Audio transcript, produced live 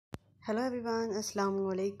Hello everyone,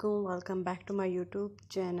 Assalamu alaikum. Welcome back to my YouTube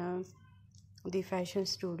channel, The Fashion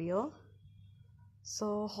Studio.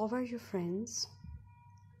 So how are you friends?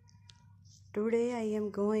 Today I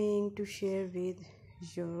am going to share with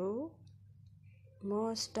you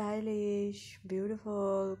more stylish,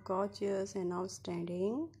 beautiful, gorgeous and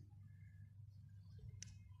outstanding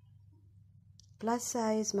plus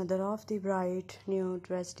size mother of the bride new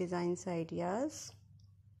dress designs ideas.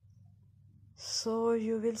 So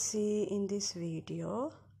you will see in this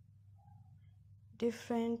video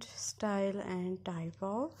different style and type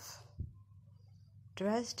of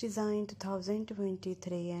dress design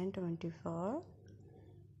 2023 and 24.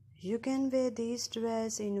 You can wear this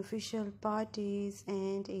dress in official parties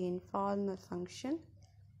and in formal function.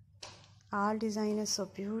 All design is so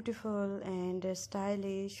beautiful and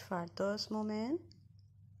stylish for those moments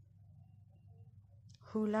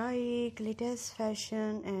who like latest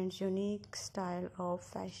fashion and unique style of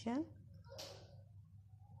fashion.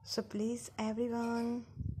 So please everyone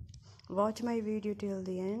watch my video till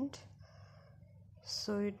the end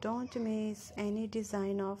so you don't miss any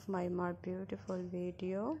design of my more beautiful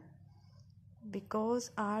video,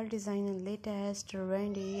 because all design are latest,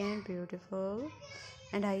 trendy and beautiful,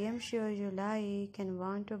 and I am sure you like and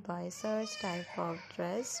want to buy such type of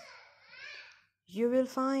dress. You will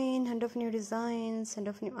find hundred of new designs, hundred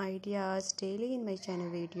of new ideas daily in my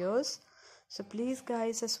channel videos. So please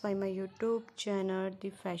guys subscribe my YouTube channel, The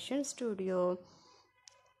Fashion Studio,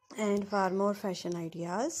 and for more fashion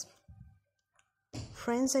ideas.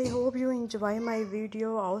 Friends, I hope you enjoy my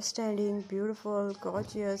video. Outstanding, beautiful,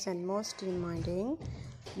 gorgeous and most demanding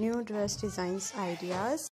new dress designs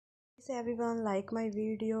ideas. Please everyone like my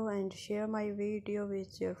video and share my video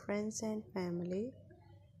with your friends and family.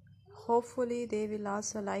 Hopefully they will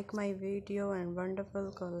also like my video and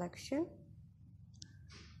wonderful collection.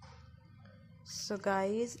 So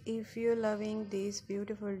guys, if you're loving these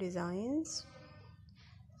beautiful designs,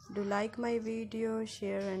 do like my video,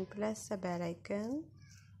 share and press the bell icon.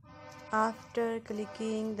 After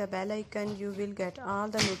clicking the bell icon, you will get all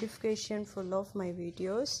the notification full of my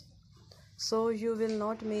videos, so you will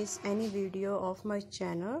not miss any video of my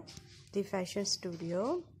channel, The Fashion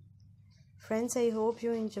Studio. Friends, I hope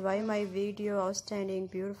you enjoy my video. Outstanding,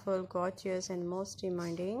 beautiful, gorgeous and most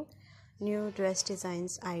demanding new dress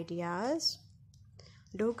designs ideas.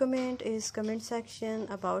 Do comment in comment section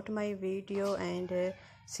about my video and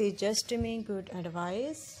suggest me good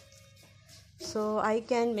advice so I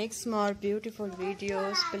can make more beautiful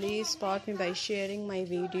videos. Please support me by sharing my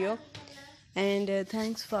video, and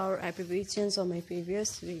thanks for appreciations on my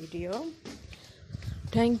previous video.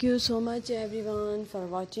 Thank you so much everyone for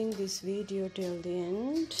watching this video till the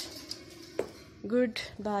end.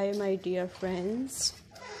 Goodbye my dear friends,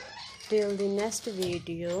 till the next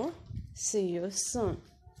video. See you soon.